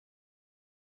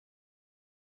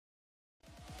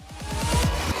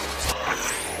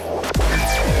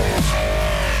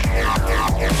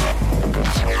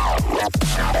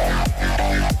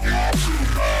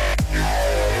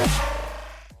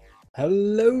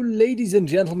Hello, ladies and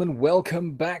gentlemen.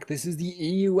 Welcome back. This is the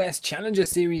EUS Challenger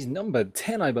Series number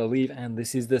 10, I believe, and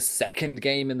this is the second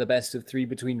game in the best of three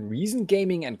between Reason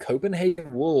Gaming and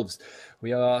Copenhagen Wolves.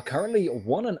 We are currently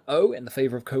 1-0 in the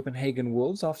favor of Copenhagen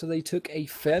Wolves after they took a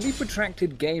fairly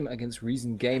protracted game against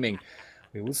Reason Gaming.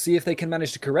 We will see if they can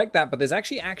manage to correct that, but there's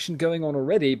actually action going on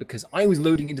already because I was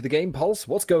loading into the game. Pulse,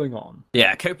 what's going on?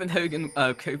 Yeah, Copenhagen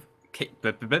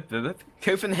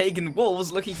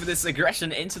Wolves looking for this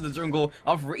aggression into the jungle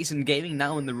of Reason Gaming,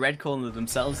 now in the red corner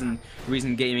themselves and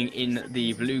Reason Gaming in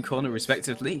the blue corner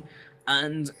respectively.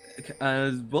 And,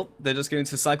 well, they're just going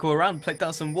to cycle around, play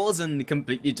down some walls and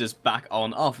completely just back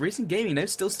on off. Reason Gaming, though,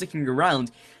 still sticking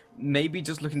around, maybe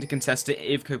just looking to contest it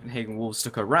if Copenhagen Wolves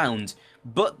stuck around.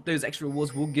 But those extra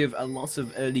walls will give a lot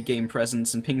of early game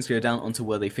presence and pings go down onto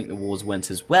where they think the walls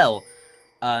went as well.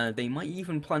 They might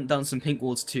even plant down some pink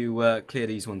walls to clear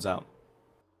these ones out.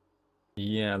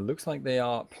 Yeah, looks like they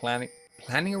are planning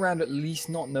around, at least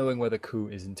not knowing whether Ku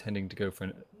is intending to go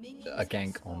for a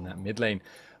gank on that mid lane.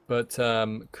 But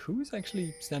Ku is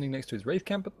actually standing next to his Wraith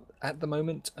camp at the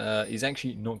moment. Is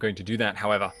actually not going to do that,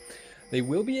 however. They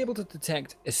will be able to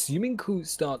detect, assuming Ku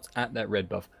starts at that red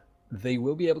buff, they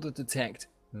will be able to detect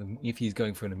if he's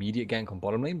going for an immediate gank on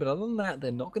bottom lane, but other than that,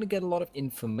 they're not going to get a lot of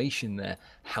information there.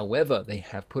 However, they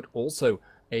have put also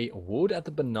a ward at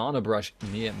the banana brush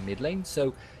near mid lane,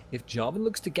 so if Jarvan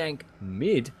looks to gank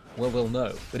mid, well, they'll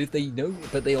know. But if they know,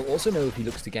 but they'll also know if he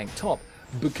looks to gank top,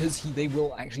 because they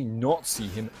will actually not see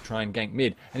him try and gank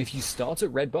mid. And if you start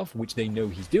at red buff, which they know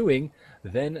he's doing,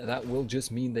 then that will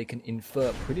just mean they can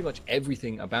infer pretty much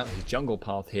everything about his jungle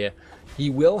path here. He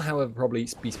will, however, probably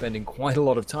be spending quite a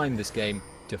lot of time this game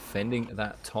defending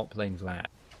that top lane Vlad.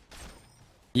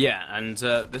 Yeah, and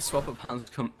this swap-up has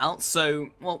come out, so,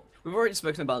 well, we've already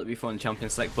spoken about it before in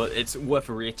Champions Select, but it's worth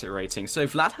reiterating. So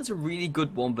Vlad has a really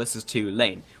good 1 versus 2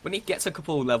 lane. When he gets a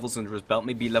couple of levels under his belt,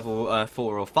 maybe level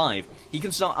 4 or 5, he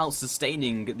can start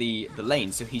out-sustaining the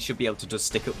lane, so he should be able to just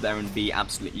stick up there and be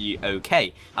absolutely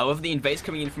okay. However, the invades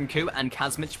coming in from Ku and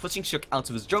Kazmich pushing Shook out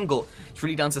of his jungle. It's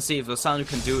really down to see if Losano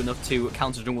can do enough to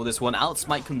counter-jungle this one out.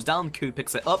 Smite comes down, Ku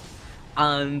picks it up,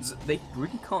 and they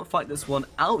really can't fight this one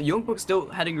out. Youngbuck's still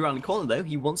heading around the corner though.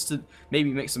 He wants to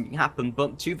maybe make something happen,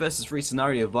 but 2 versus 3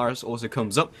 scenario, Varus also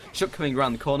comes up. Shook coming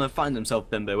around the corner, finds himself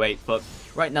Bimbo 8, but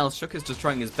right now Shook is just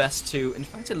trying his best to, in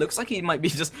fact it looks like he might be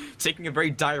just taking a very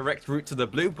direct route to the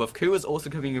blue buff. Ku is also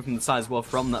coming in from the side as well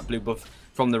from that blue buff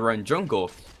from their own jungle.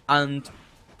 And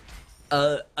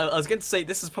I was going to say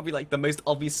this is probably like the most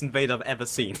obvious invade I've ever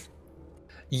seen.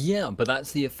 Yeah, but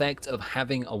that's the effect of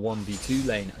having a 1v2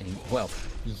 lane. I mean, well,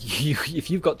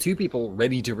 if you've got 2 people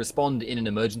ready to respond in an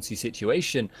emergency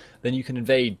situation, then you can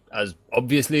invade as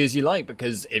obviously as you like,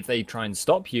 because if they try and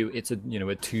stop you, it's a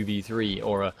 2v3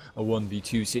 or a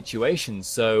 1v2 situation.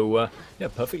 So yeah,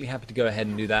 perfectly happy to go ahead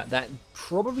and do that. That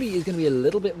probably is going to be a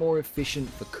little bit more efficient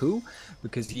for Ku,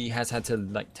 because he has had to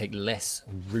like take less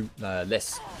route,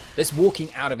 less walking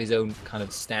out of his own kind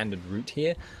of standard route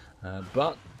here,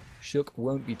 but Shook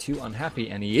won't be too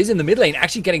unhappy, and he is in the mid lane,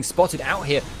 actually getting spotted out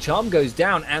here. Charm goes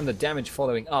down, and the damage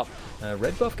following up.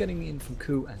 Red buff getting in from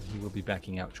Ku, and he will be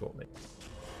backing out shortly.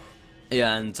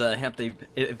 Yeah, and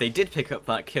if they did pick up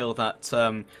that kill, that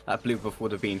blue buff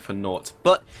would have been for naught.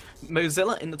 But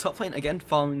Mozilla in the top lane, again,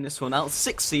 farming this one out.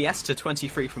 6 CS to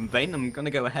 23 from Vayne. I'm going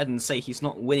to go ahead and say he's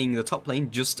not winning the top lane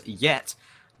just yet.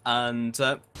 And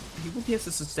he will be able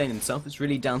to sustain himself. It's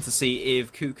really down to see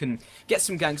if Ku can get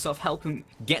some ganks off, help him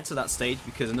get to that stage,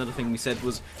 because another thing we said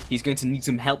was he's going to need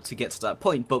some help to get to that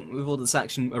point, but with all this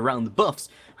action around the buffs,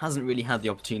 hasn't really had the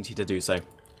opportunity to do so.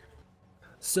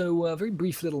 So a very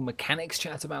brief little mechanics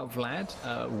chat about Vlad,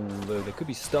 although there could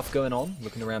be stuff going on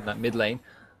looking around that mid lane,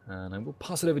 and I will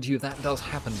pass it over to you if that does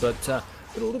happen, but a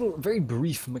little very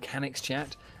brief mechanics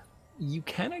chat. You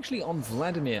can actually, on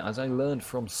Vladimir, as I learned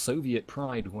from Soviet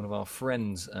Pride, one of our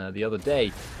friends the other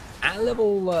day, at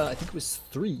level, I think it was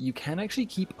 3, you can actually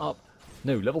keep up,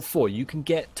 no, level 4, you can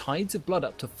get Tides of Blood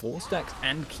up to 4 stacks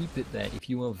and keep it there if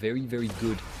you are very, very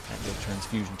good at your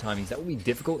transfusion timings. That will be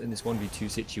difficult in this 1v2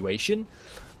 situation,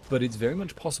 but it's very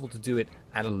much possible to do it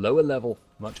at a lower level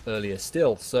much earlier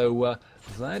still. So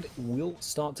Vlad will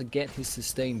start to get his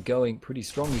sustain going pretty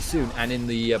strongly soon, and in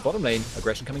the bottom lane,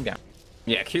 aggression coming down.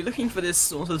 Yeah, Q looking for this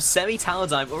sort of semi-tower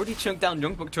dive, already chunked down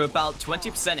Youngbuck to about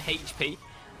 20% HP.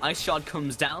 Ice Shard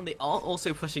comes down, they are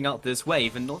also pushing out this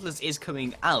wave, and Nautilus is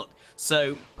coming out.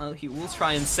 So, he will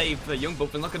try and save the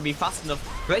Youngbuck, but not going to be fast enough.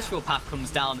 Graceful Path comes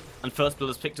down, and First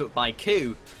Blood is picked up by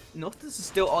Q. Nautilus is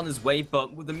still on his way,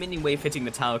 but with the minion wave hitting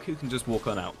the tower, Q can just walk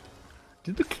on out.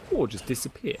 Did the claw just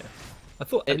disappear? I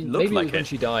thought, I It mean, looked maybe it like was when it.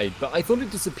 she died, but I thought it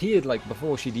disappeared like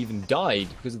before she'd even died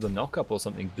because of the knock-up or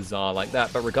something bizarre like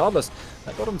that. But regardless,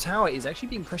 that bottom tower is actually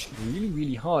being pressured really,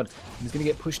 really hard and is going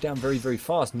to get pushed down very, very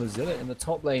fast. Mozilla in the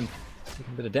top lane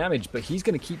taking a bit of damage, but he's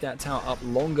going to keep that tower up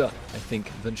longer, I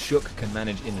think, than Shook can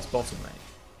manage in this bottom lane.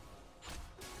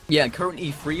 Yeah,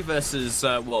 currently 3 versus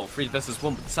 1, but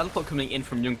the teleport coming in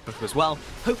from Youngbuck as well,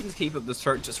 hoping to keep up this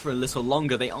turret just for a little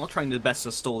longer. They are trying their best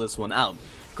to stall this one out.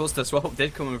 Of course, the swap up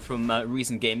did come in from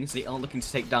Reason Gaming, so they are looking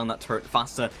to take down that turret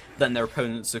faster than their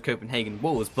opponents, the Copenhagen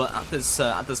Wolves. But at this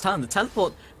time, the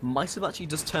teleport might have actually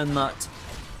just turned that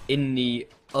in the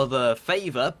other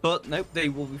favour, but nope, they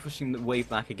will be pushing the wave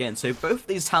back again. So both of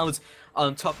these towers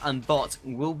on top and bot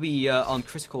will be on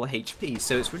critical HP,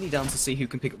 so it's really down to see who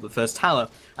can pick up the first tower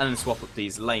and then swap up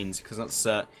these lanes, because that's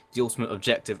the ultimate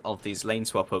objective of these lane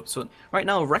swap ups. But right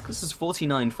now, Reckless is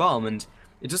 49 farm, and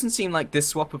it doesn't seem like this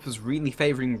swap up is really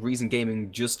favouring Reason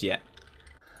Gaming just yet.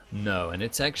 No, and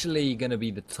it's actually going to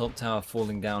be the top tower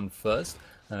falling down first.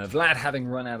 Vlad, having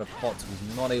run out of pots,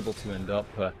 was not able to end up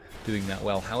doing that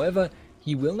well. However,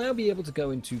 he will now be able to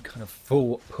go into kind of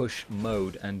full push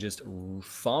mode and just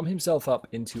farm himself up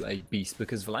into a beast,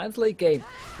 because Vlad's late game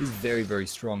is very, very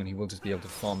strong, and he will just be able to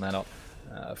farm that up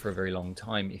for a very long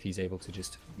time if he's able to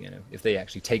just, if they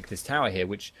actually take this tower here,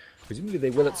 which presumably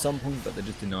they will at some point, but they're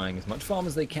just denying as much farm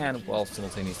as they can while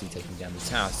simultaneously taking down the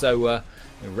tower. So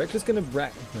Reckless going to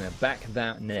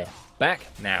back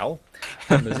now,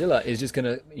 and Mozilla is just going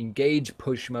to engage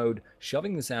push mode,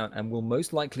 shoving this out, and will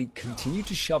most likely continue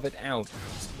to shove it out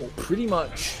pretty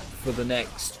much for the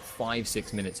next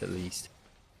 5-6 minutes at least.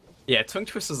 Yeah, tongue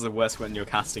twisters are the worst when you're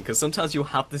casting, because sometimes you'll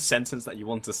have this sentence that you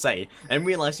want to say, and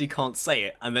realize you can't say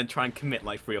it, and then try and commit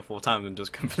like 3 or 4 times and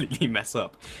just completely mess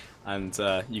up. And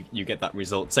you get that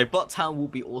result. So bot tower will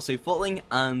be also falling,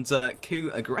 and Ku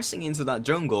aggressing into that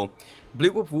jungle.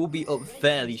 Blue buff will be up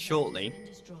fairly shortly.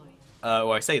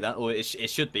 Well, I say that, or it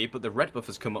should be, but the red buff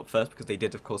has come up first, because they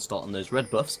did, of course, start on those red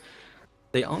buffs.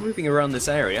 They are moving around this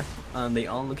area, and they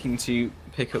are looking to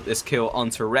pick up this kill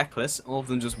onto Reckless, all of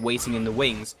them just waiting in the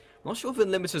wings. Not sure if the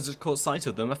limiters has caught sight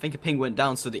of them. I think a ping went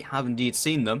down, so they have indeed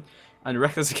seen them. And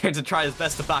Reckless is going to try his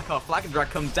best to back off. Flag and Drag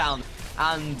comes down,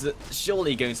 and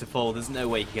surely going to fall. There's no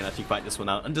way he can actually fight this one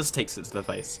out, and just takes it to the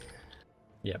face.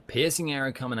 Yeah, piercing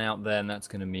arrow coming out there, and that's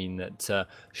going to mean that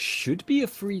should be a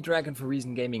free dragon for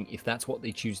Reason Gaming if that's what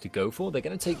they choose to go for. They're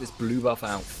going to take this blue buff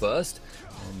out first,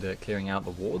 and clearing out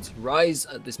the wards. Rise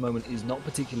at this moment is not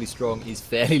particularly strong, he's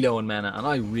fairly low on mana, and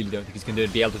I really don't think he's going to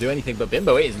be able to do anything, but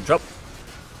Bimbo is in trouble.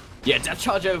 Yeah, death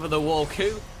charge over the wall.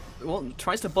 Ku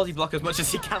tries to body block as much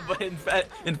as he can, but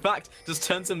in fact just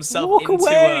turns himself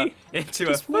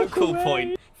into a focal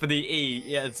point for the E.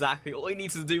 Yeah, exactly. All he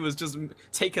needs to do was just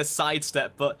take a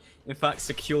sidestep, but in fact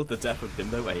secured the death of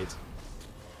Bimbo 8.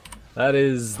 That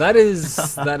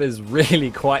is really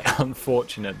quite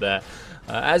unfortunate there.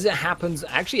 As it happens,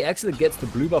 actually Exeter gets the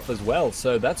blue buff as well,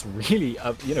 so that's really,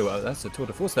 that's a tour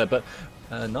de force there. But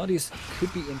Nadius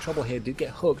could be in trouble here, did get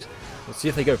hooked. Let's see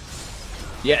if they go.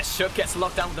 Yeah, Shook gets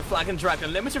locked down with the flag and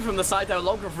dragon. Limited from the side though,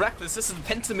 along with Reckless. This is the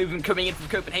pincer movement coming in from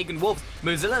Copenhagen Wolves.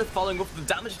 Mozilla following up with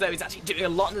the damage though. He's actually doing a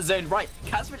lot in his own right.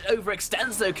 Kazmich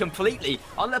overextends though completely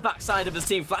on the backside of his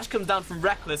team. Flash comes down from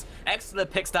Reckless. Exeter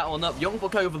picks that one up.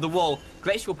 Youngbuck over the wall.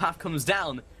 Glacial Path comes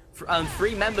down.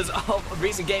 3 members of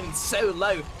Reason Gaming so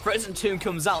low. Frozen Tomb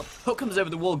comes out. Hook comes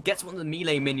over the wall, gets one of the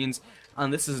melee minions,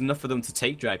 and this is enough for them to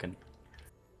take Dragon.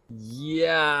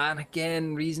 Yeah, and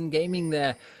again, Reason Gaming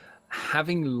there,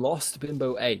 having lost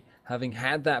Bimbo 8, having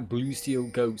had that blue steel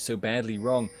go so badly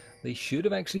wrong, they should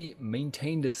have actually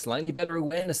maintained a slightly better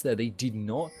awareness there. They did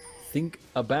not think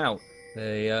about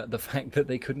the fact that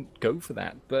they couldn't go for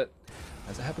that. But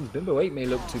as it happens, Bimbo 8 may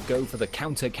look to go for the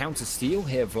counter steal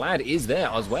here. Vlad is there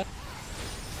as well.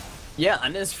 Yeah,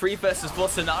 and this 3 versus 4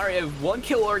 scenario, 1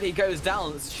 kill already goes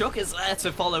down. Shook is there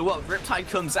to follow up. Riptide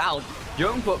comes out.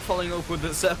 Youngbuck following up with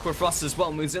the Circle of Frost as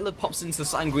well. Mozilla pops into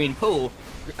Sanguine Pool.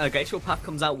 Glacial Path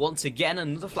comes out once again.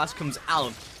 Another Flash comes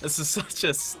out. This is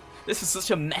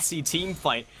such a messy team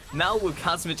fight. Now with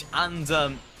Kazmich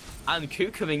and Ku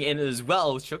coming in as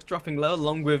well. Shook dropping low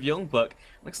along with Youngbuck.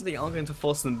 Looks like they are going to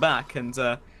force them back. And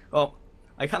well,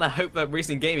 I kind of hope that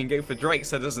Reason Gaming go for Drake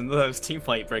so there's another team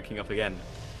fight breaking up again.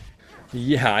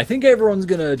 Yeah, I think everyone's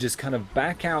going to just kind of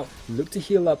back out, look to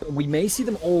heal up. We may see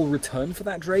them all return for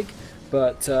that Drake,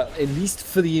 but at least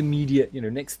for the immediate,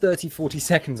 next 30-40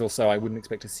 seconds or so, I wouldn't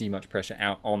expect to see much pressure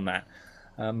out on that.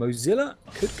 Mozilla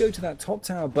could go to that top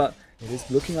tower, but it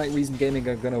is looking like Reason Gaming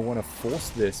are going to want to force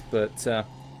this, but a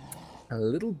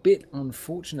little bit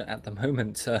unfortunate at the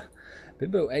moment.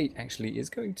 Bimbo 8 actually is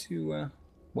going to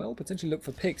well, potentially look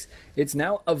for picks. It's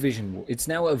now a vision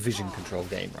control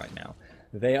game right now.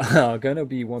 They are going to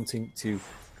be wanting to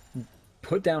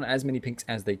put down as many pinks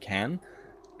as they can.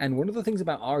 And one of the things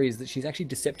about Ahri is that she's actually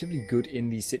deceptively good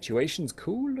in these situations.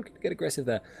 Cool, looking to get aggressive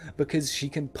there. Because she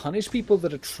can punish people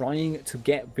that are trying to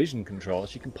get vision control.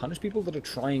 She can punish people that are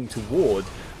trying to ward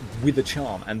with a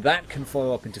charm. And that can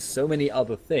follow up into so many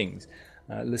other things.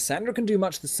 Lissandra can do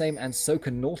much the same, and so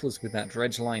can Nautilus with that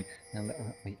Dredge line and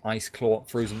the Ice Claw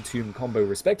Frozen Tomb combo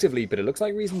respectively. But it looks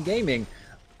like Reason Gaming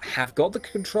have got the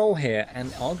control here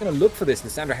and are going to look for this.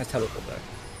 Lissandra has teleport though.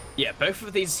 Yeah, both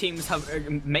of these teams have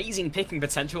amazing picking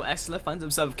potential. Exler finds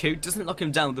himself Coup, doesn't knock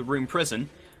him down with the Rune Prison.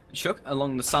 Shook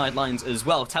along the sidelines as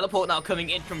well. Teleport now coming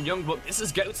in from Youngbuck. This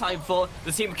is go time for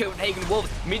the team of Copenhagen Wolves.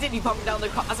 Immediately popping down the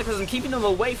Cataclysm, keeping them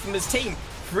away from his team.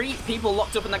 3 people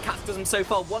locked up in the Cataclysm so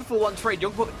far. 1-for-1 trade.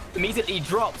 Youngbuck immediately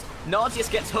drops.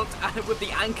 Nardius gets hooked and with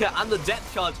the anchor and the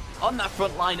depth charge on that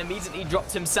front line. Immediately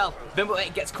drops himself.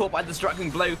 Bimbo8 gets caught by the striking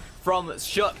blow from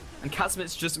Shook. And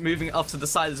Kazimierz just moving off to the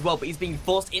side as well, but he's being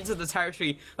forced into the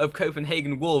territory of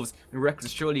Copenhagen Wolves. And Rex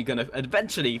is surely going to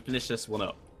eventually finish this one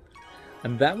up.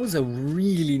 And that was a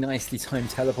really nicely timed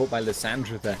teleport by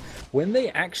Lissandra there. When they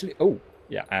actually... Oh,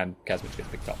 yeah, and Kazimierz gets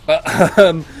picked up.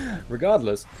 But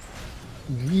regardless,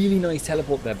 really nice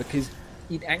teleport there because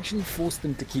it actually forced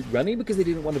them to keep running because they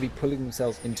didn't want to be pulling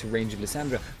themselves into range of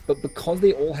Lissandra. But because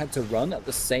they all had to run at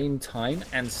the same time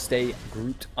and stay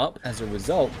grouped up as a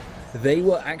result, they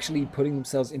were actually putting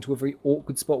themselves into a very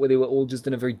awkward spot where they were all just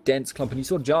in a very dense clump. And you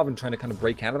saw Jarvan trying to kind of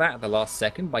break out of that at the last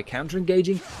second by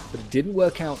counter-engaging, but it didn't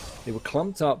work out. They were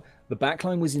clumped up. The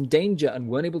backline was in danger and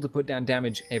weren't able to put down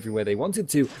damage everywhere they wanted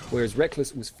to, whereas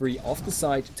Reckless was free off the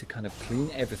side to kind of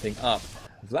clean everything up.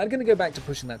 Vlad going to go back to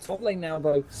pushing that top lane now,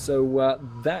 though, so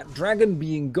that dragon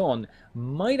being gone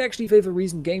might actually favor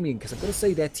Reason Gaming, because I've got to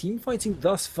say their team fighting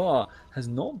thus far has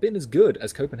not been as good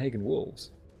as Copenhagen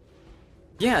Wolves.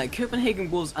 Yeah, Copenhagen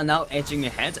Wolves are now edging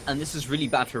ahead, and this is really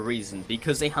bad for a reason,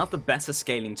 because they have the better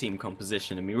scaling team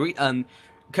composition. I mean,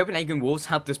 Copenhagen Wolves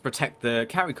have this protect the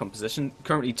carry composition,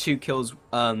 currently 2 kills,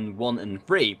 1 and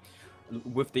 3,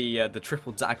 with the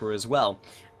triple dagger as well.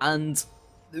 And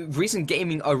Reason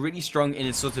Gaming are really strong in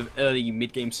a sort of early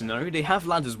mid-game scenario. They have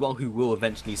Vlad as well, who will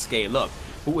eventually scale up.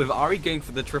 But with Ahri going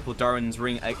for the triple Doran's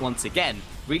ring once again,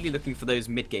 really looking for those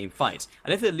mid-game fights.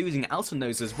 And if they're losing out on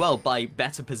those as well by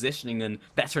better positioning and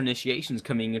better initiations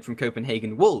coming in from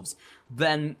Copenhagen Wolves,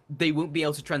 then they won't be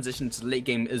able to transition to the late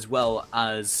game as well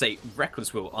as, say,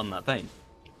 Reckless will on that vein.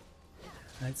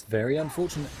 That's very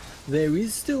unfortunate. There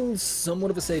is still somewhat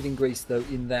of a saving grace, though,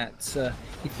 in that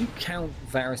if you count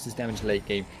Varus' damage late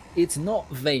game, it's not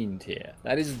veined here.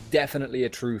 That is definitely a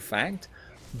true fact.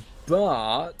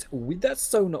 But with that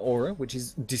Sona Aura, which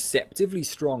is deceptively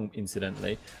strong,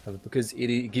 incidentally, because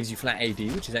it gives you flat AD,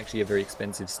 which is actually a very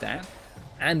expensive stat,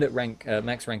 and at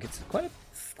max rank, it's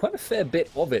quite a fair bit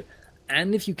of it.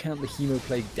 And if you count the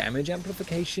Hemoplague damage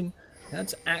amplification,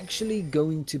 that's actually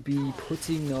going to be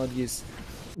putting Nardius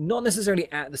not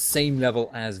necessarily at the same level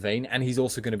as Vayne, and he's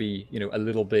also going to be, you know, a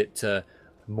little bit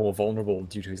more vulnerable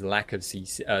due to his lack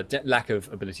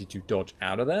of ability to dodge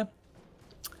out of there.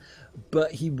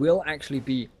 But he will actually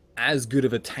be as good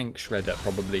of a tank shredder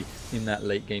probably in that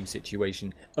late game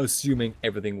situation, assuming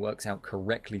everything works out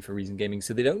correctly for Reason Gaming.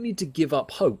 So they don't need to give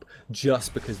up hope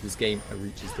just because this game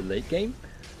reaches the late game.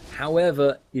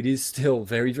 However, it is still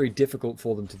very, very difficult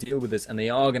for them to deal with this, and they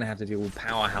are going to have to deal with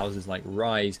powerhouses like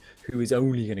Ryze, who is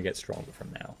only going to get stronger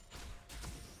from now.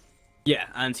 Yeah,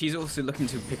 and he's also looking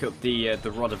to pick up the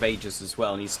Rod of Ages as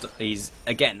well, and he's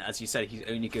again, as you said, he's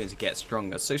only going to get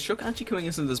stronger. So Shook actually coming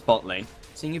into this bot lane,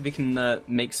 seeing if he can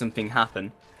make something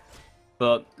happen.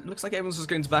 But it looks like everyone's just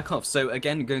going to back off. So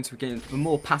again, going to again a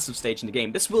more passive stage in the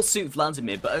game. This will suit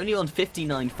Vladimir, but only on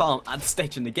 59 farm at the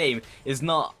stage in the game is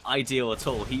not ideal at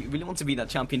all. He really wants to be that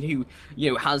champion who,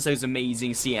 you know, has those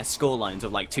amazing CS scorelines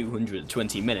of like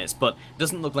 220 minutes, but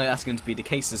doesn't look like that's going to be the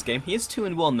case this game. He is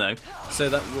 2-1 though, so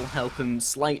that will help him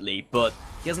slightly, but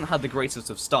he hasn't had the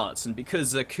greatest of starts, and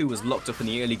because Ku was locked up in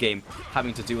the early game,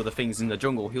 having to do other things in the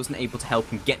jungle, he wasn't able to help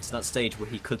him get to that stage where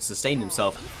he could sustain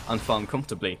himself and farm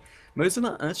comfortably. Most of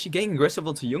that actually getting aggressive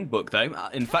onto Youngbuck though.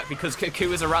 In fact, because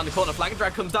Ku is around the corner, Flag and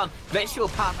Drag comes down, Vengeful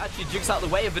Path actually jukes out the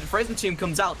way of it, Frozen Tomb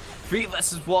comes out, 3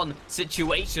 versus 1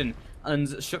 situation,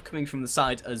 and Shook coming from the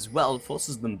side as well,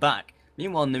 forces them back.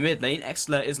 Meanwhile in the mid lane,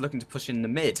 Exler is looking to push in the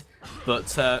mid, but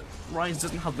Ryze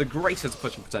doesn't have the greatest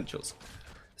pushing potentials.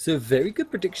 So very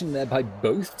good prediction there by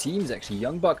both teams actually.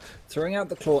 Youngbuck throwing out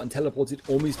the claw and teleported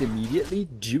almost immediately,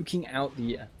 duking out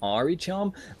the Ahri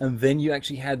charm, and then you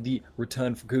actually had the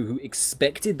return for Ku, who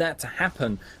expected that to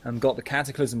happen and got the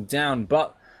Cataclysm down,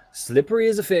 but slippery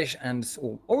as a fish, and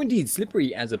or indeed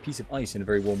slippery as a piece of ice in a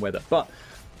very warm weather. But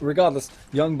regardless,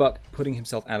 Young Buck putting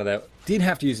himself out of there, did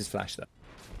have to use his flash though.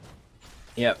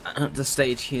 Yeah, at this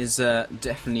stage he is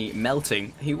definitely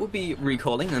melting. He will be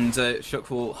recalling, and Shook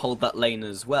will hold that lane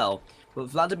as well. But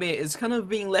Vladimir is kind of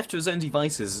being left to his own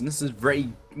devices, and this is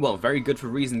very good for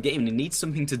Reason Gaming. He needs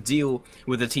something to deal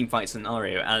with a teamfight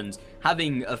scenario, and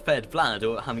having a fed Vlad,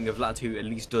 or having a Vlad who at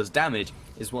least does damage,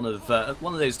 is one of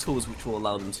those tools which will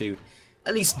allow them to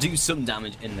at least do some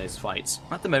damage in those fights.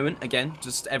 At the moment, again,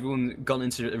 just everyone gone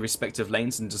into their respective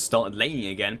lanes and just started laning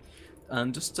again,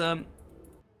 and just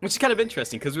which is kind of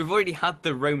interesting, because we've already had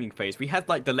the roaming phase. We had,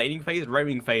 like, the laning phase,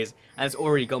 roaming phase, and it's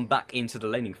already gone back into the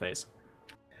laning phase.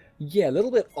 Yeah, a little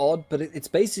bit odd, but it's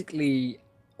basically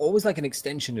always like an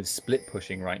extension of split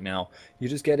pushing right now.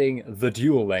 You're just getting the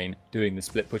dual lane doing the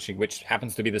split pushing, which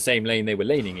happens to be the same lane they were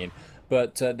laning in.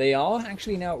 But they are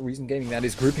actually now, Reason Gaming, that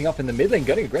is grouping up in the mid lane,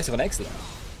 getting aggressive on Excellent.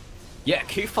 Yeah,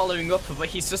 Q following up, but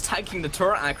he's just tanking the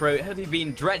turret aggro. It had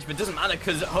been dredged, but it doesn't matter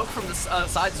because Hook from the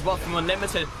side as well from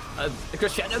Unlimited. The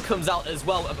Crescendo comes out as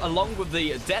well, along with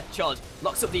the depth charge.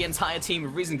 Locks up the entire team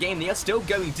of Reason Game. They are still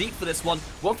going deep for this one.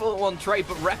 1-for-1 trade,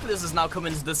 but Reckless has now come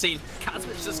into the scene.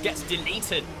 Kazmich just gets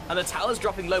deleted, and the tower's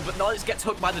dropping low, but Knowledge gets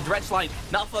hooked by the dredge line.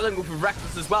 Now following up with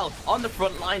Reckless as well. On the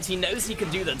front lines, he knows he can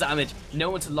do the damage.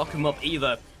 No one to lock him up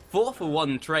either.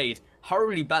 4-for-1 trade.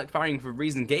 Horribly backfiring for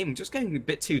Reason Gaming, just going a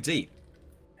bit too deep.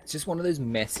 It's just one of those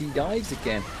messy dives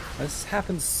again. This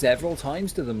happened several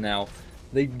times to them now.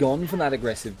 They've gone for that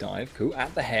aggressive dive, Ku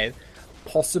at the head.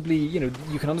 Possibly, you know,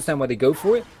 you can understand why they go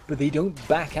for it, but they don't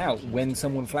back out when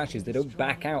someone flashes. They don't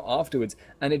back out afterwards,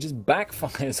 and it just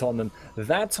backfires on them.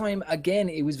 That time, again,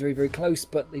 it was very, very close,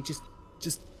 but they just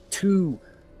too...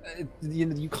 you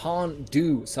know, you can't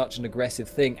do such an aggressive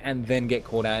thing and then get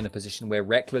caught out in a position where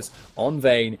Reckless on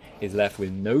Vayne is left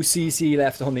with no CC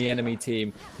left on the enemy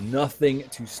team, nothing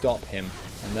to stop him,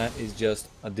 and that is just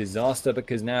a disaster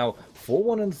because now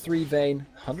 4-1 and 3 Vayne,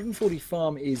 140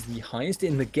 farm is the highest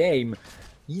in the game.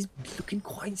 He's looking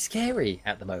quite scary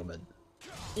at the moment.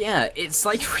 Yeah, it's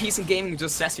like Reason Gaming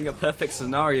just setting up perfect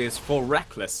scenarios for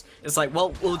Reckless. It's like,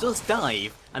 well, we'll just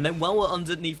dive, and then while we're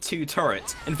underneath 2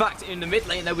 turrets. In fact, in the mid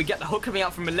lane there we get the hook coming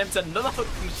out from Unlimited, another hook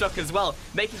from Shook as well,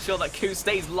 making sure that Ku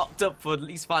stays locked up for at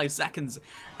least 5 seconds,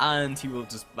 and he will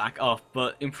just back off.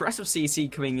 But impressive CC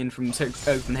coming in from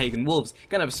Copenhagen Wolves,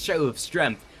 kind of a show of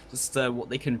strength, just what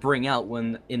they can bring out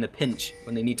when in a pinch,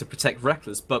 when they need to protect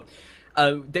Reckless. But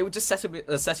they were just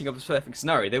setting up a perfect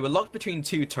scenario. They were locked between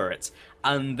 2 turrets,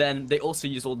 and then they also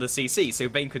used all the CC, so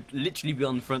Vayne could literally be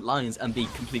on the front lines and be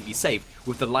completely safe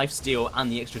with the lifesteal and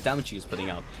the extra damage he was putting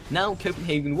out. Now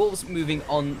Copenhagen Wolves moving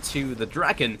on to the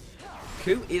Dragon.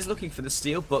 Ku is looking for the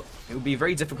steal, but it will be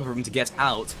very difficult for him to get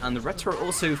out, and the red turret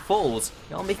also falls.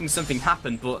 They are making something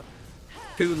happen, but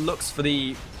Ku looks for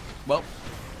the... well,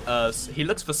 he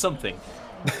looks for something.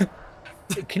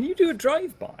 Can you do a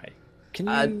drive-by? Can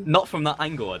you... not from that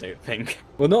angle, I don't think.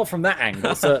 Well, not from that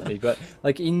angle, certainly, but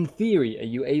like in theory, are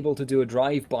you able to do a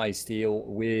drive-by steal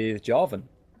with Jarvan?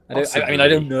 I mean, I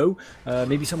don't know.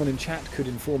 Maybe someone in chat could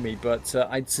inform me, but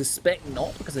I'd suspect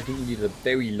not, because I think you need a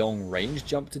very long range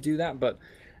jump to do that. But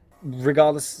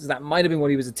regardless, that might have been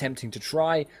what he was attempting to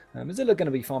try. Mozilla going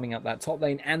to be farming out that top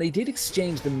lane, and they did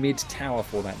exchange the mid tower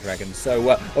for that dragon.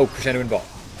 So, oh, Crescendo in bot.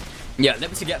 Yeah,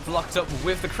 Liberty get blocked up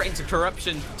with the Cranes of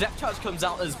Corruption. Depth Charge comes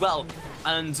out as well,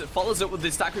 and follows up with the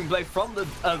staggering blow from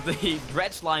the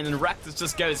dredge line, and Reckless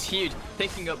just goes huge,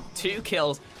 picking up 2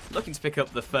 kills, looking to pick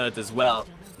up the 3rd as well.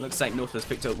 Looks like North has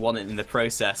picked up 1 in the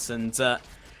process, and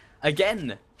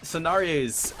again,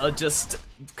 scenarios are just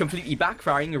completely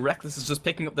backfiring, and Reckless is just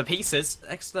picking up the pieces.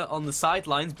 Extra on the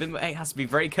sidelines, Bimbo8 has to be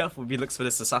very careful if he looks for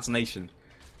this assassination.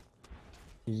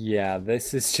 Yeah,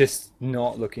 this is just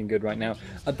not looking good right now.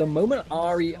 At the moment,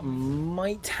 Ahri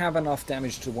might have enough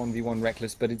damage to 1v1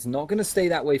 Reckless, but it's not going to stay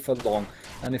that way for long.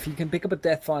 And if he can pick up a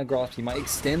Deathfire Grasp, he might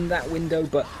extend that window,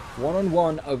 but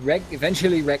one-on-one,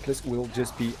 eventually Reckless will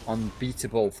just be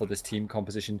unbeatable for this team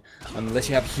composition, unless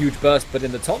you have a huge burst. But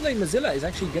in the top lane, Mozilla is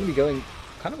actually going to be going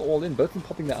kind of all in, both of them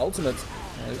popping their ultimates.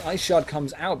 Ice Shard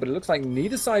comes out, but it looks like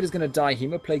neither side is going to die.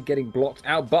 Hemoplague getting blocked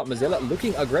out, but Mozilla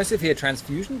looking aggressive here.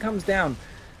 Transfusion comes down,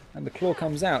 and the claw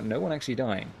comes out. No one actually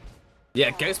dying.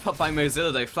 Yeah, Ghost pop by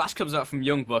Mozilla though. Flash comes out from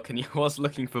Youngbuck, and he was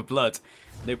looking for blood.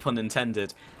 No pun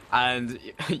intended. And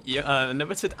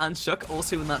Limited and Shook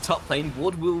also in that top lane.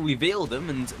 Ward will reveal them,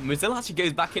 and Mozilla actually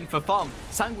goes back in for farm.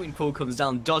 Sanguine Pool comes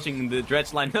down, dodging the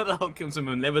dredge line. Another hook comes from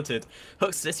Unlimited.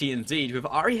 Hook City indeed. With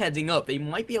Ahri heading up, they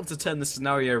might be able to turn the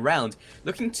scenario around.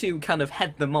 Looking to kind of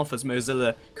head them off as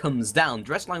Mozilla comes down.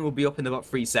 Dredge line will be up in about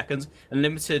 3 seconds.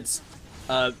 Unlimited's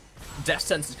Death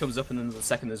Sentence comes up in another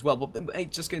second as well, but they're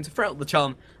just going to throw out the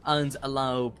charm and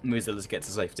allow Mozilla to get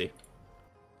to safety.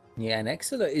 Yeah, and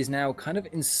Exeter is now kind of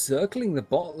encircling the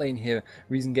bot lane here,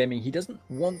 Reason Gaming. He doesn't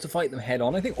want to fight them head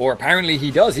on, I think, or apparently he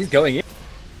does. He's going in.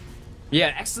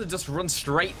 Yeah, Exeter just runs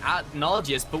straight at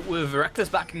Nargius, but with Reckless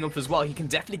backing up as well, he can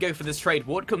definitely go for this trade.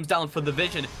 Ward comes down for the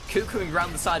vision, Ku coming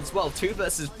around the side as well, 2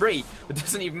 versus 3, but it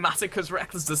doesn't even matter because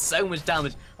Reckless does so much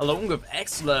damage, along with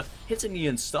Exeter hitting the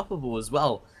unstoppable as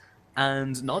well.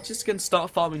 And Nargius is going to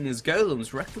start farming his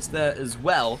golems, Reckless there as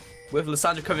well, with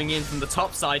Lysandra coming in from the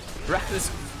top side. Reckless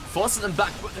forcing them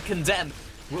back, but the Condemn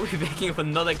will be picking up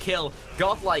another kill.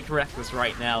 Godlike Reckless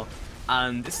right now,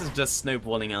 and this is just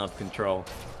snowballing out of control.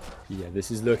 Yeah,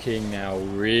 this is looking now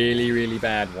really, really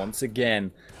bad. Once again,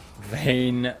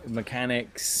 Vayne,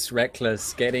 Mechanics,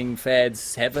 Reckless getting fed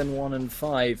 7, 1, and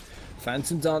 5.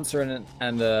 Phantom Dancer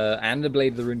and the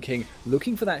Blade of the Rune King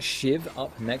looking for that Shiv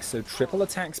up next. So triple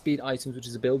attack speed items, which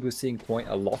is a build we're seeing quite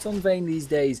a lot on Vayne these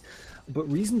days. But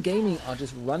Reason Gaming are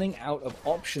just running out of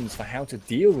options for how to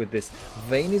deal with this.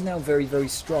 Vayne is now very, very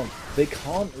strong. They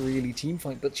can't really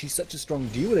teamfight, but she's such a strong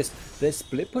duelist. Their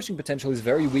split pushing potential is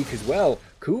very weak as well.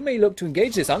 Ku may look to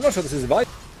engage this. I'm not sure this is a vibe.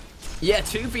 Yeah,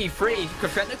 2v3.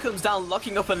 Crefenda comes down,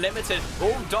 locking up Unlimited.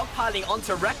 All dogpiling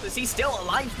onto Reckless. He's still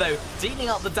alive though, dealing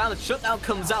out the damage. Shutdown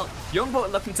comes out.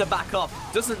 Youngboy looking to back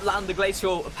off. Doesn't land the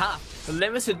glacial path.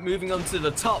 Unlimited moving on to the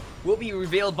top will be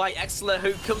revealed by Exler,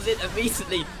 who comes in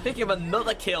immediately, picking up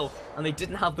another kill. And they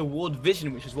didn't have the ward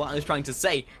vision, which is what I was trying to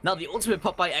say. Now the ultimate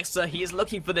pop by Exler, he is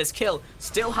looking for this kill.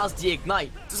 Still has the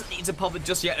ignite. Doesn't need to pop it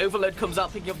just yet. Overload comes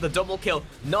out, picking up the double kill.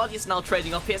 Nardius now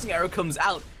trading off. Piercing Arrow comes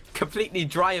out, completely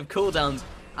dry of cooldowns.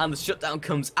 And the shutdown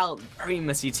comes out. Very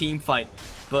messy team fight.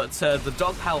 But the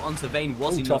dog power onto Vayne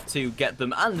was enough to get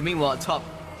them. And meanwhile at top,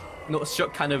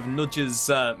 Shut kind of nudges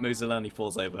Mozilla and he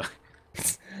falls over.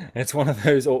 It's one of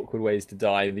those awkward ways to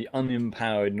die, the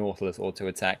unempowered Nautilus auto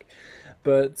attack.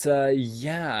 But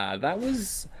yeah, that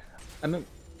was an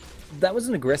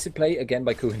aggressive play again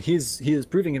by Ku. He is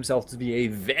proving himself to be a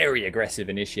very aggressive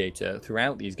initiator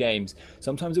throughout these games.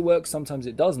 Sometimes it works, sometimes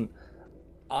it doesn't.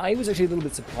 I was actually a little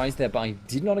bit surprised there, but I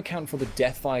did not account for the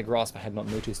Deathfire Grasp. I had not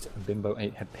noticed Bimbo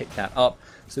 8 had picked that up.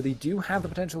 So they do have the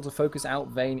potential to focus out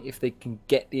Vayne if they can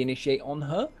get the initiate on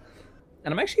her.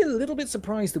 And I'm actually a little bit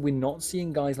surprised that we're not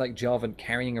seeing guys like Jarvan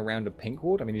carrying around a pink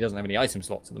ward. I mean, he doesn't have any item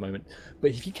slots at the moment. But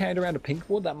if he carried around a pink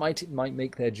ward, that might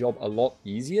make their job a lot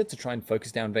easier to try and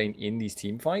focus down Vayne in these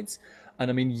team fights. And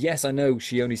I mean, yes, I know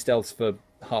she only stealths for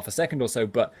half a second or so,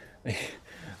 but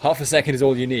half a second is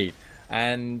all you need.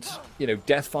 And, you know,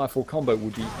 Deathfire full combo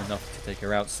would be enough to take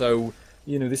her out. So,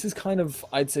 you know, this is kind of,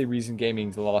 I'd say, Reason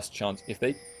Gaming's last chance. If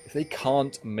they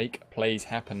can't make plays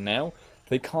happen now,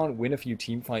 they can't win a few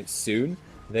team fights soon,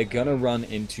 they're gonna run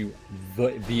into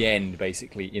the end,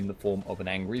 basically, in the form of an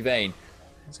angry Vayne.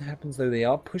 As it happens, though, they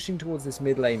are pushing towards this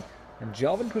mid lane, and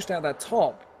Jarvan pushed out that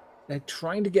top. They're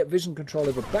trying to get vision control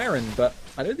over Baron, but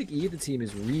I don't think either team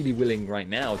is really willing right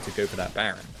now to go for that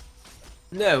Baron.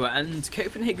 No, and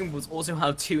Copenhagen will also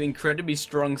have 2 incredibly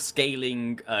strong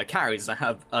scaling carries. I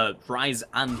have Ryze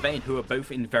and Vayne, who are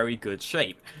both in very good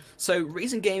shape. So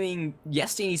Reason Gaming,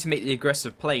 yes, they need to make the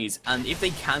aggressive plays, and if they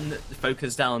can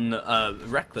focus down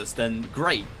Reckless, then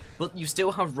great. But you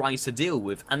still have Ryze to deal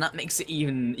with, and that makes it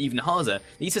even harder.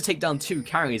 They need to take down 2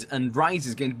 carries, and Ryze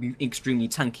is going to be extremely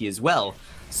tanky as well.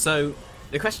 So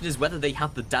the question is whether they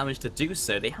have the damage to do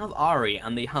so. They have Ari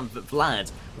and they have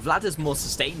Vlad. Vlad has more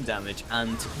sustained damage,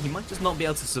 and he might just not be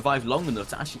able to survive long enough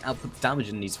to actually output the damage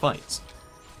in these fights.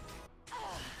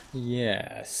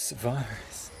 Yes,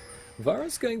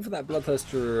 Varus going for that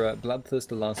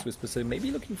Bloodthirster Last Whisper, so maybe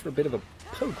looking for a bit of a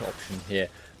poke option here.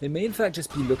 They may in fact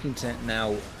just be looking to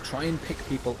now try and pick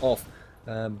people off.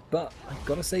 But I've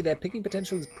got to say their picking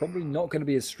potential is probably not going to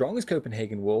be as strong as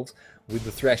Copenhagen Wolves with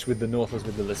the Thresh, with the Nautilus,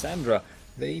 with the Lysandra.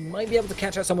 They might be able to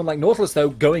catch out someone like Nautilus, though,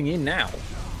 going in now.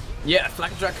 Yeah,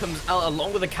 Flagdrag comes out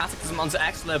along with a Cataclysm onto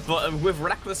Exler, but with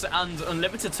Reckless and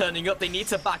Unlimited turning up, they need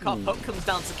to back up. Hook comes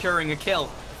down securing a kill.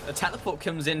 A teleport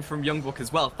comes in from Youngbook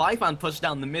as well. 5-man push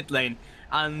down the mid lane,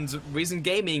 and Reason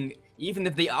Gaming, even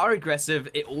if they are aggressive,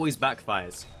 it always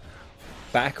backfires.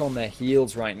 Back on their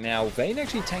heels right now. Vayne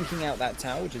actually tanking out that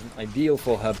tower, which isn't ideal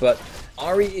for her, but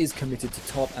Ari is committed to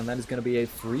top, and that is going to be a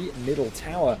free middle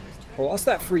tower. Lost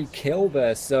that free kill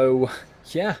there, so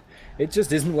yeah, it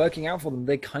just isn't working out for them.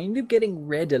 They're kind of getting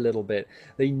red a little bit.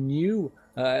 They knew,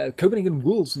 Copenhagen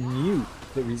Wolves knew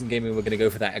that Reason Gaming were going to go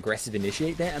for that aggressive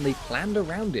initiate there, and they planned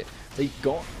around it. They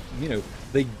got, you know,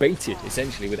 they baited,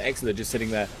 essentially, with Exeter just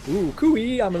sitting there. Ooh,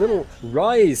 cooey, I'm a little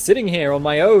Ryze sitting here on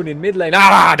my own in mid lane.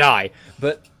 Ah, die!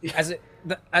 But as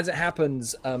it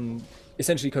happens,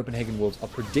 essentially Copenhagen Wolves are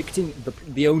predicting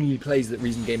the only plays that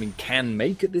Reason Gaming can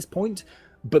make at this point,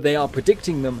 but they are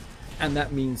predicting them, and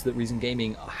that means that Reason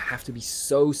Gaming have to be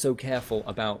so careful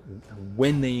about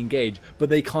when they engage, but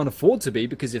they can't afford to be,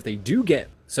 because if they do get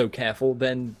so careful,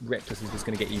 then Reckless is just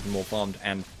going to get even more farmed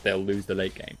and they'll lose the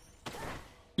late game.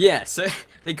 Yeah, so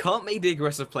they can't make the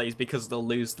aggressive plays because they'll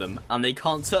lose them, and they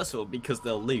can't turtle because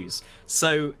they'll lose.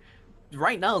 So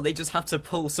right now they just have to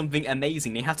pull something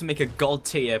amazing. They have to make a god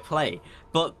tier play,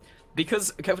 but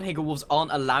because Copenhagen Wolves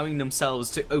aren't allowing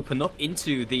themselves to open up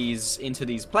into these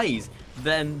plays,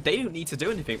 then they don't need to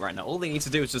do anything right now. All they need to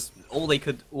do is just what they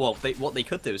could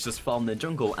do is just farm their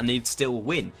jungle, and they'd still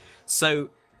win. So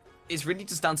it's really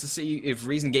just down to see if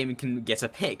Reason Gaming can get a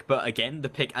pick. But again, the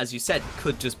pick, as you said,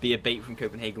 could just be a bait from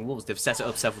Copenhagen Wolves. They've set it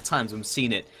up several times, and we've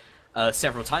seen it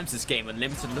several times this game.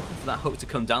 Unlimited looking for that hook to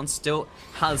come down, still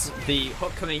has the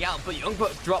hook coming out, but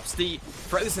Youngbuck drops the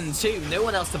Frozen 2. No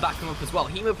one else to back him up as well.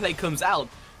 Hemoplay comes out.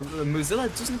 Mozilla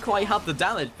doesn't quite have the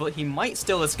damage, but he might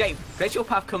still escape. Glacial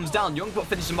Path comes down. Youngbuck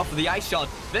finishes him off with the Ice Shard.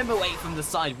 Bimbo 8 from the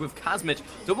side with Kazmich.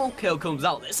 Double kill comes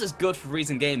out. This is good for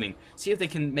Reason Gaming. See if they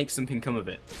can make something come of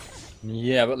it.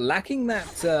 Yeah, but lacking that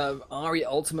Ahri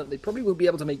ultimate, they probably won't be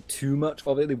able to make too much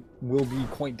of it. It will be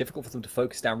quite difficult for them to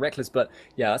focus down Reckless, but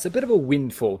yeah, that's a bit of a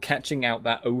windfall, catching out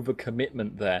that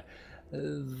overcommitment there.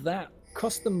 That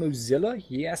cost them Mozilla,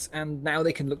 yes, and now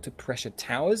they can look to pressure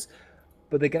towers,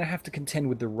 but they're going to have to contend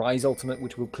with the Rise ultimate,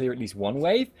 which will clear at least one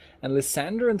wave, and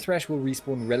Lysandra and Thresh will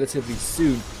respawn relatively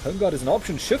soon. Home Guard is an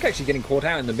option. Shook actually getting caught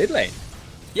out in the mid lane.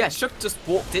 Yeah, Shook just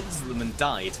walked into them and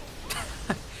died.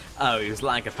 Oh, he was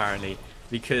lag apparently,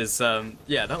 because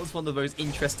yeah, that was one of those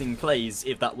interesting plays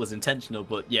if that was intentional,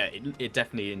 but yeah, it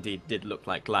definitely indeed did look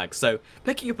like lag. So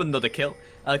picking up another kill,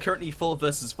 currently 4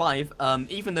 versus 5,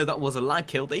 even though that was a lag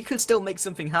kill, they could still make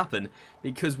something happen,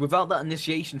 because without that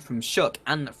initiation from Shook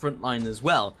and that front line as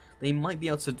well, they might be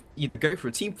able to either go for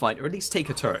a team fight or at least take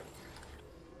a turret.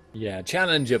 Yeah,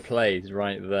 challenger plays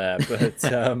right there,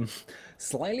 but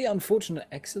slightly unfortunate.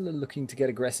 Exeler looking to get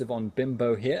aggressive on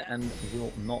Bimbo here and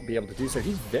will not be able to do so.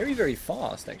 He's very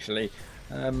fast, actually.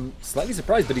 Slightly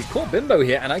surprised, but he's caught Bimbo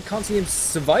here, and I can't see him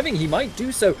surviving. He might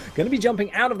do so. Going to be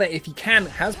jumping out of there if he can.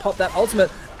 Has popped that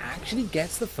ultimate. Actually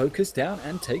gets the focus down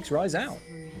and takes Rise out.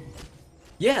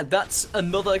 Yeah, that's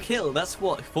another kill. That's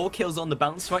what, 4 kills on the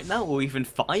bounce right now, or even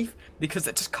 5? Because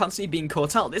they're just constantly being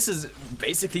caught out. This is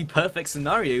basically perfect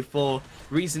scenario for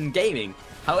Reason Gaming.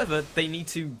 However, they need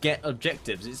to get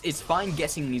objectives. It's fine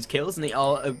getting these kills, and they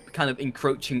are kind of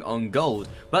encroaching on gold.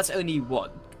 But that's only,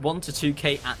 what, 1 to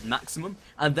 2k at maximum?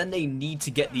 And then they need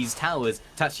to get these towers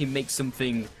to actually make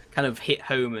something kind of hit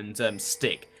home and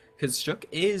stick. Because Shook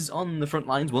is on the front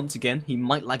lines once again. He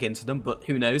might lag into them, but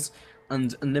who knows?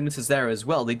 And Unlimited's there as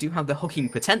well. They do have the hooking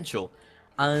potential.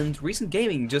 And Reason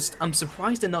Gaming just, I'm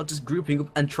surprised they're not just grouping up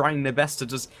and trying their best to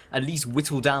just at least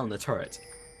whittle down the turret.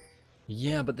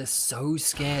 Yeah, but they're so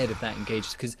scared of that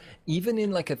engaged, because even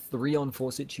in like a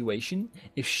 3-on-4 situation,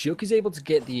 if Shook is able to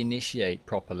get the initiate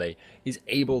properly, is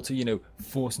able to, you know,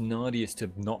 force Nardius to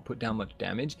not put down much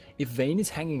damage, if Vayne is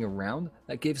hanging around,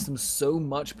 that gives them so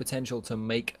much potential to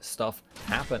make stuff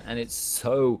happen, and it's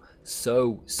so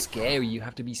scary. You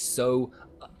have to be so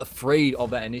afraid of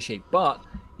that initiate. But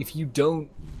if you don't,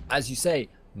 as you say,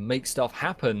 make stuff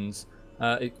happens,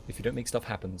 if you don't make stuff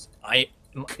happens,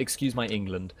 excuse my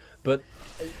England, but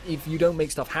if you don't make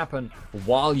stuff happen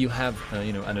while you have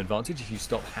you know, an advantage, if you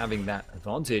stop having that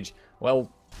advantage,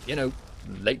 well, you know,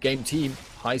 late game team,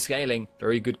 high scaling,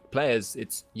 very good players,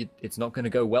 it's not going to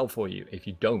go well for you if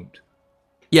you don't.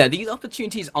 Yeah, these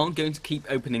opportunities aren't going to keep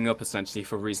opening up essentially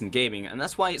for Reason Gaming, and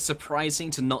that's why it's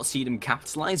surprising to not see them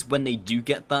capitalize when they do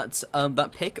get that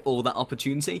that pick or that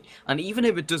opportunity. And even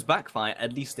if it does backfire,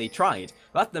 at least they tried.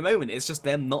 But at the moment, it's just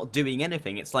them not doing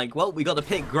anything. It's like, well, we got a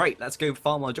pick, great, let's go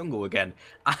farm our jungle again,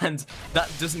 and that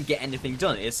doesn't get anything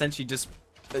done. It essentially just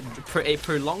it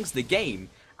prolongs the game.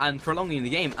 And prolonging the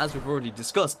game, as we've already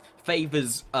discussed,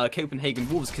 favors Copenhagen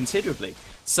Wolves considerably.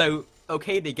 So,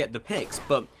 okay, they get the picks,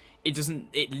 but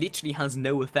it literally has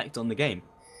no effect on the game.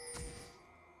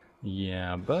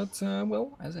 Yeah, but,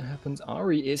 well, as it happens,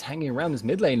 Ahri is hanging around this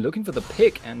mid lane looking for the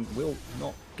pick and will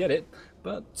not get it.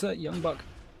 But Youngbuck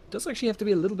does actually have to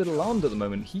be a little bit alarmed at the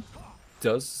moment. He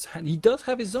does have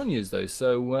his Zhonyas, though,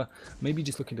 so maybe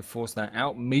just looking to force that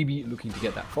out, maybe looking to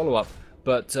get that follow-up.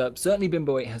 But certainly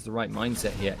Bimbo 8 has the right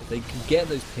mindset here. If they can get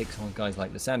those picks on guys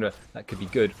like Lysandra, that could be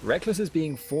good. Reckless is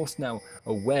being forced now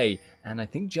away, and I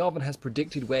think Jarvan has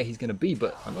predicted where he's going to be,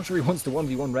 but I'm not sure he wants to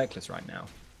 1v1 Reckless right now.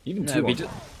 Even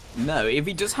no, if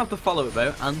he does have the follow-up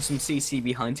though, and some CC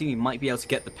behind him, he might be able to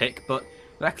get the pick, but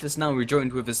Reckless now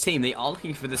rejoined with his team. They are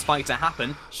looking for this fight to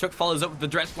happen. Shook follows up with the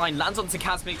dredge line, lands onto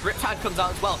Kazmik. Riptide comes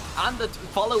out as well, and the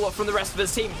follow-up from the rest of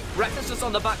his team. Reckless just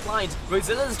on the back lines.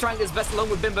 Mozilla's trying his best along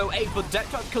with Bimbo 8, but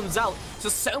Deathtrap comes out.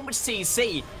 So much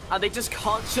CC, and they just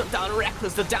can't shut down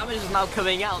Reckless. The damage is now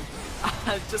coming out.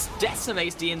 And just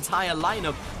decimates the entire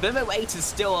lineup. Bimbo 8 is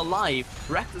still alive.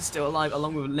 Reckless still alive,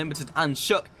 along with Limited and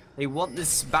Shook. They want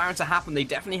this Baron to happen. They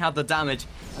definitely have the damage,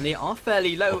 and they are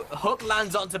fairly low. Hook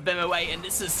lands onto Bimbo 8, and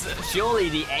this is surely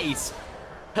the ace.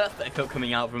 Perfect hook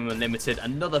coming out from Unlimited.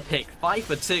 Another pick, 5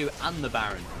 for 2, and the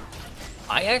Baron.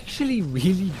 I actually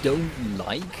really don't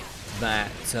like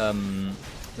that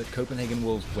that Copenhagen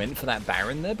Wolves went for that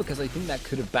Baron there, because I think that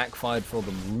could have backfired for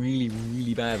them really,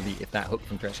 really badly if that hook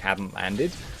from Thresh hadn't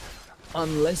landed.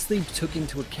 Unless they took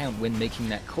into account when making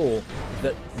that call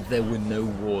that there were no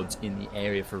wards in the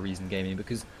area for Reason Gaming,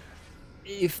 because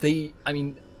if they, I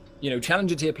mean, you know,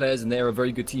 Challenger tier players, and they're a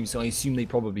very good team, so I assume they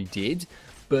probably did,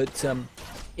 but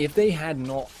if they had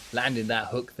not landed that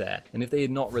hook there, and if they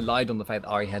had not relied on the fact that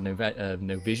Ari had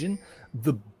no vision,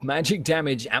 the magic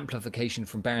damage amplification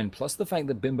from Baron, plus the fact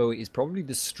that Bimbo is probably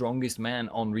the strongest man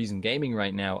on Reason Gaming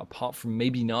right now, apart from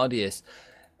maybe Nardius,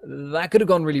 that could have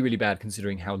gone really, really bad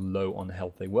considering how low on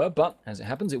health they were. But as it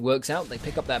happens, it works out. They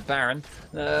pick up that Baron.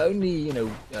 Only, you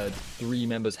know, 3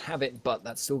 members have it, but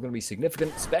that's still going to be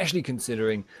significant, especially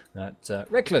considering that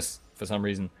Reckless, for some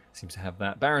reason, seems to have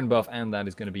that Baron buff, and that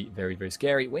is going to be very, very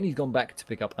scary. When he's gone back to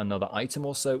pick up another item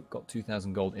or so, got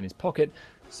 2,000 gold in his pocket,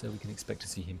 so we can expect to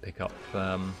see him pick up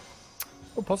well,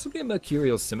 possibly a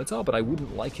Mercurial Scimitar, but I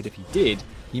wouldn't like it if he did.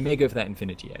 He may go for that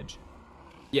Infinity Edge.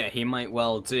 Yeah, he might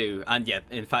well do. And yeah,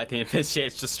 in fact, the Infinity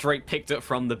Edge just straight picked up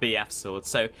from the BF sword.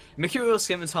 So, Mercurial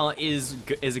Scimitar is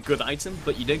a good item,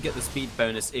 but you don't get the speed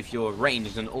bonus if you're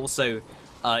ranged, and also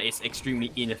it's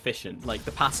extremely inefficient. Like,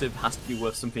 the passive has to be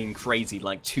worth something crazy,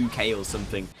 like 2k or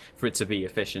something, for it to be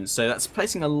efficient. So that's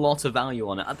placing a lot of value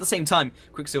on it. At the same time,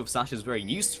 Quicksilver Sash is very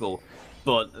useful,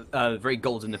 but very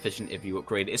golden efficient if you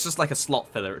upgrade it. It's just like a slot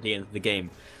filler at the end of the game.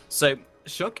 So,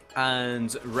 Shook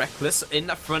and Reckless in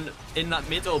the front, in that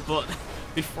middle, but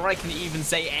before I can even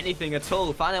say anything at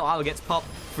all, Final Hour gets popped,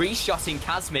 free shotting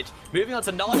Kazmich, moving on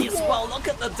to Nardius as well. Look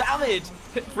at the damage!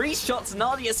 Free shots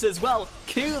Nardius as well.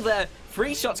 Q there,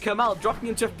 free shots come out, dropping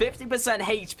him to 50%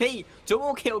 HP.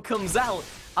 Double kill comes out,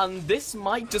 and this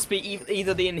might just be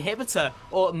either the inhibitor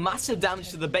or massive damage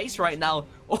to the base right now,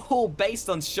 all based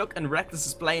on Shook and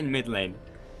Reckless's play in mid lane.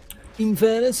 In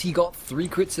fairness, he got 3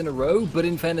 crits in a row, but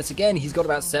in fairness again, he's got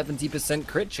about 70%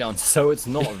 crit chance, so it's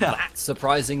not that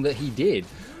surprising that he did.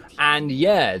 And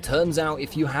yeah, it turns out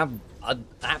if you have an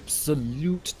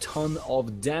absolute ton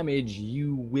of damage,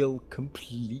 you will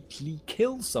completely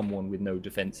kill someone with no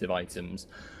defensive items.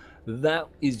 That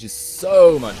is just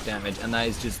so much damage, and that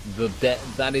is just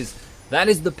that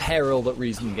is the peril that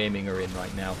Reason Gaming are in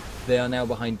right now. They are now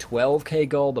behind 12k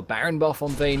gold, the Baron buff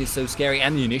on Vayne is so scary,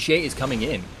 and the Initiate is coming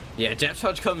in. Yeah, Depth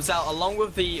Charge comes out along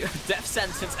with the Death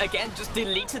Sentence, again just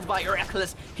deleted by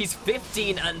Reckless. He's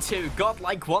 15-2,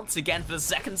 godlike once again for the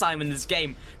second time in this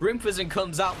game. Room Prison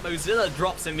comes out, Mozilla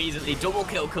drops immediately, double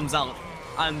kill comes out.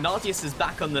 And Nardius is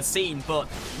back on the scene, but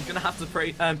he's going to have to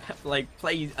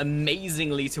play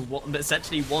amazingly to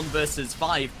essentially 1 versus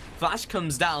 5. Flash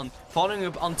comes down, following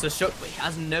up onto Shook, but he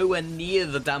has nowhere near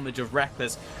the damage of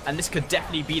Reckless, and this could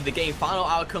definitely be the game. Final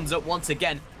Hour comes up once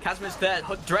again, Kazmir's there,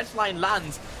 Dredgeline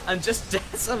lands, and just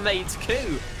decimates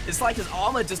Ku. It's like his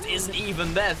armor just isn't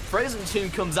even there. Frozen Tomb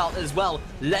comes out as well,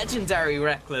 legendary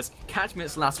Reckless,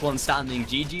 Kazmir's last one standing.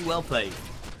 GG, well played.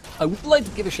 I would like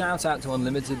to give a shout out to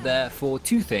Unlimited there for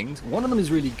 2 things. One of them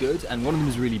is really good, and one of them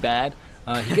is really bad.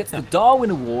 He gets the Darwin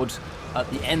Award at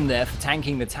the end there for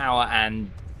tanking the tower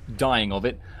and dying of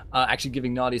it, actually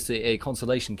giving Nardius a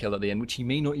consolation kill at the end, which he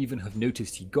may not even have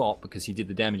noticed he got because he did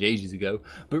the damage ages ago.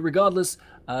 But regardless,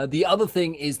 the other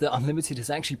thing is that Unlimited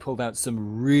has actually pulled out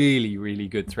some really, really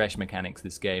good Thresh mechanics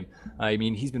this game. I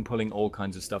mean, he's been pulling all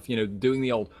kinds of stuff, you know, doing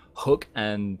the old hook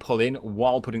and pull in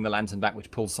while putting the lantern back, which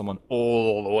pulls someone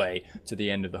all the way to the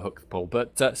end of the hook pull,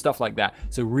 but stuff like that.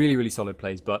 So really, really solid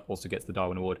plays, but also gets the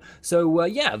Darwin Award. So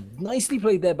yeah, nicely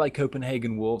played there by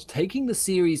Copenhagen Wolves, taking the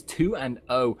series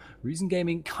 2-0. Reason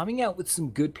Gaming coming out with some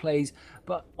good plays,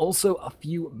 but also a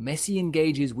few messy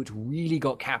engages which really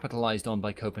got capitalized on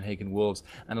by Copenhagen Wolves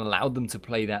and allowed them to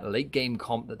play that late game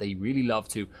comp that they really love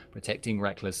to, protecting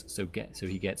Reckless so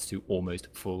he gets to almost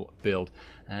full build.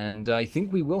 And I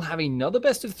think we will have another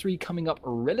best of 3 coming up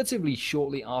relatively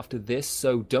shortly after this,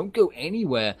 so don't go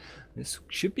anywhere. This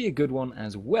should be a good one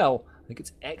as well. I think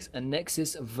it's X and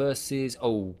Nexus versus,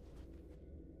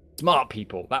 Smart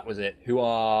People, that was it, who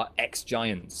are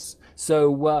X-Giants.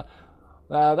 So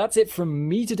That's it from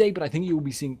me today, but I think you will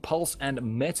be seeing Pulse and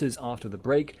Metas after the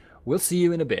break. We'll see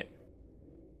you in a bit.